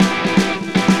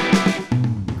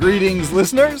Greetings,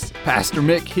 listeners. Pastor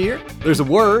Mick here. There's a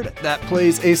word that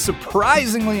plays a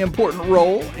surprisingly important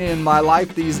role in my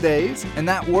life these days, and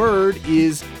that word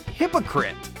is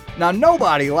hypocrite. Now,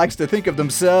 nobody likes to think of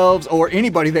themselves or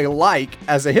anybody they like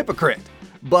as a hypocrite,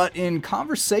 but in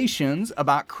conversations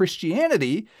about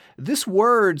Christianity, this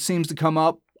word seems to come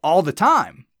up all the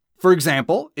time. For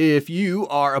example, if you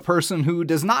are a person who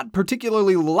does not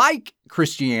particularly like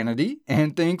Christianity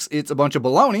and thinks it's a bunch of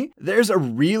baloney, there's a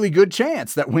really good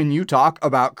chance that when you talk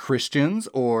about Christians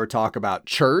or talk about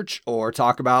church or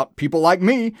talk about people like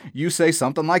me, you say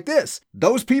something like this: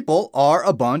 those people are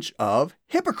a bunch of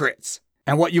hypocrites.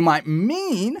 And what you might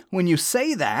mean when you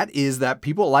say that is that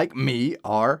people like me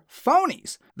are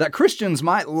phonies, that Christians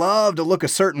might love to look a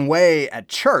certain way at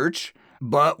church,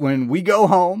 but when we go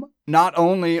home, not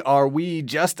only are we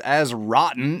just as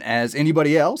rotten as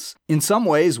anybody else, in some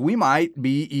ways we might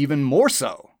be even more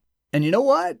so. And you know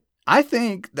what? I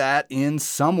think that in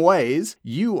some ways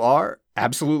you are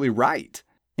absolutely right.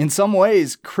 In some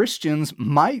ways, Christians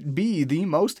might be the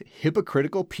most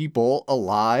hypocritical people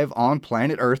alive on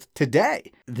planet Earth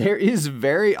today. There is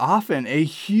very often a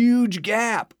huge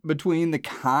gap between the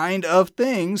kind of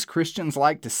things Christians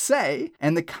like to say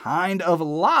and the kind of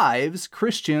lives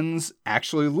Christians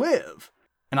actually live.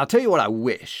 And I'll tell you what I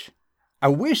wish. I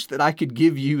wish that I could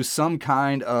give you some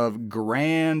kind of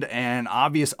grand and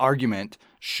obvious argument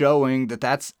showing that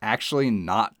that's actually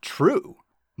not true.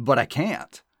 But I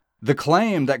can't. The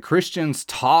claim that Christians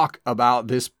talk about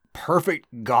this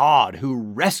perfect God who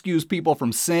rescues people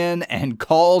from sin and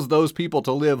calls those people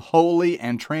to live holy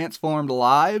and transformed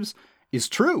lives is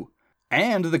true.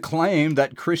 And the claim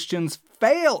that Christians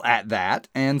fail at that,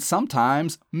 and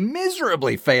sometimes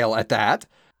miserably fail at that,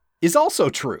 is also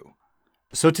true.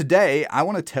 So today, I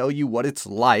want to tell you what it's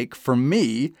like for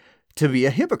me to be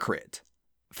a hypocrite.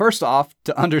 First off,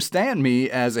 to understand me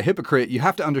as a hypocrite, you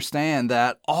have to understand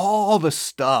that all the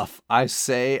stuff I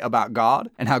say about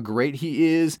God and how great He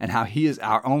is and how He is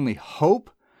our only hope,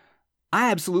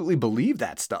 I absolutely believe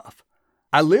that stuff.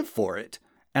 I live for it,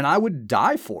 and I would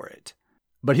die for it.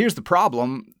 But here's the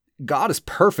problem: God is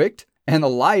perfect, and the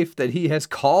life that He has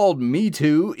called me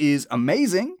to is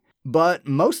amazing, but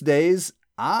most days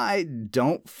I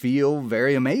don't feel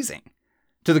very amazing.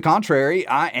 To the contrary,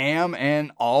 I am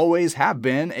and always have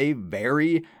been a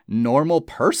very normal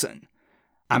person.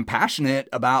 I'm passionate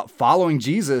about following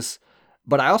Jesus,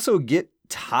 but I also get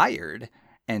tired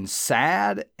and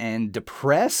sad and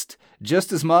depressed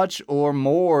just as much or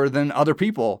more than other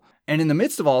people. And in the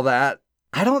midst of all that,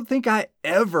 I don't think I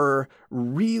ever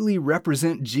really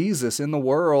represent Jesus in the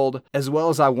world as well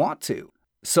as I want to.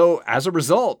 So as a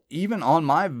result, even on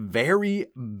my very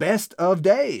best of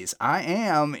days, I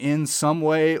am in some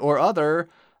way or other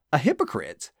a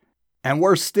hypocrite. And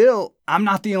worse still, I'm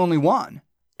not the only one.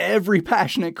 Every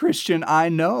passionate Christian I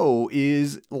know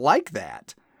is like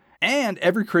that. And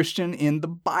every Christian in the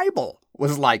Bible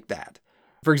was like that.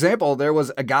 For example, there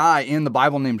was a guy in the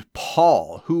Bible named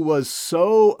Paul who was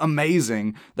so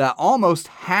amazing that almost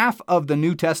half of the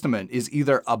New Testament is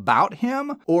either about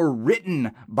him or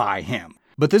written by him.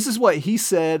 But this is what he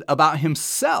said about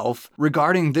himself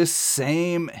regarding this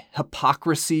same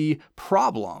hypocrisy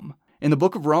problem. In the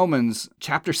book of Romans,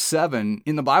 chapter 7,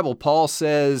 in the Bible, Paul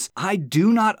says, "I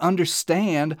do not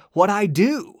understand what I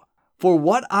do. For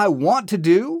what I want to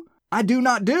do, I do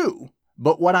not do.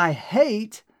 But what I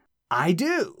hate, I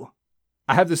do."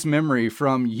 I have this memory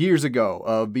from years ago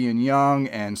of being young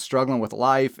and struggling with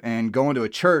life and going to a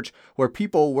church where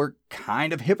people were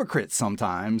kind of hypocrites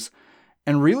sometimes,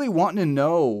 and really wanting to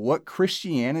know what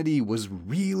Christianity was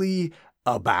really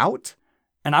about.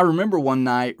 And I remember one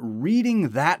night reading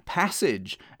that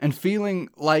passage and feeling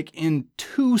like in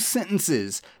 2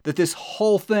 sentences that this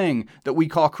whole thing that we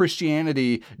call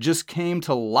Christianity just came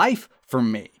to life for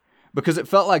me, because it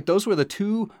felt like those were the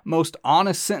 2 most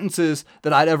honest sentences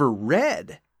that I'd ever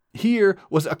read. Here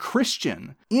was a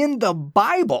Christian in the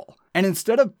Bible, and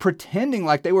instead of pretending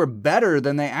like they were better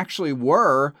than they actually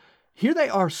were, here they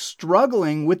are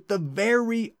struggling with the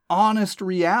very honest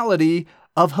reality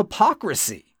of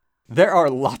hypocrisy. There are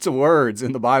lots of words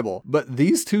in the Bible, but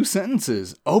these 2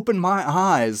 sentences open my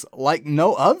eyes like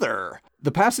no other.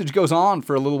 The passage goes on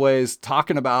for a little ways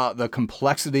talking about the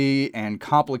complexity and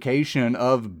complication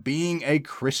of being a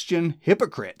Christian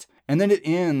hypocrite. And then it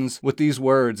ends with these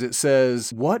words. It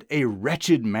says, "What a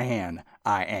wretched man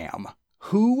I am.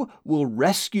 Who will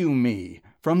rescue me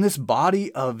from this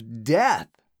body of death?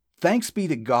 Thanks be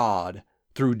to God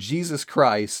through Jesus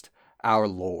Christ our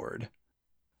Lord."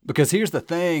 Because here's the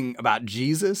thing about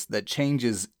Jesus that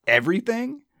changes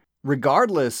everything.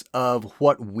 Regardless of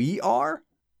what we are,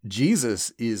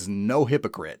 Jesus is no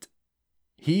hypocrite.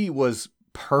 He was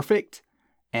perfect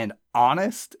and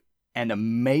honest and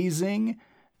amazing,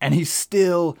 and he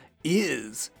still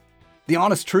is. The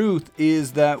honest truth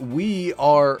is that we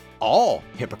are all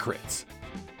hypocrites,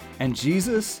 and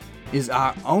Jesus is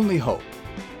our only hope.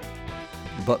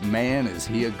 But man, is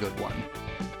he a good one.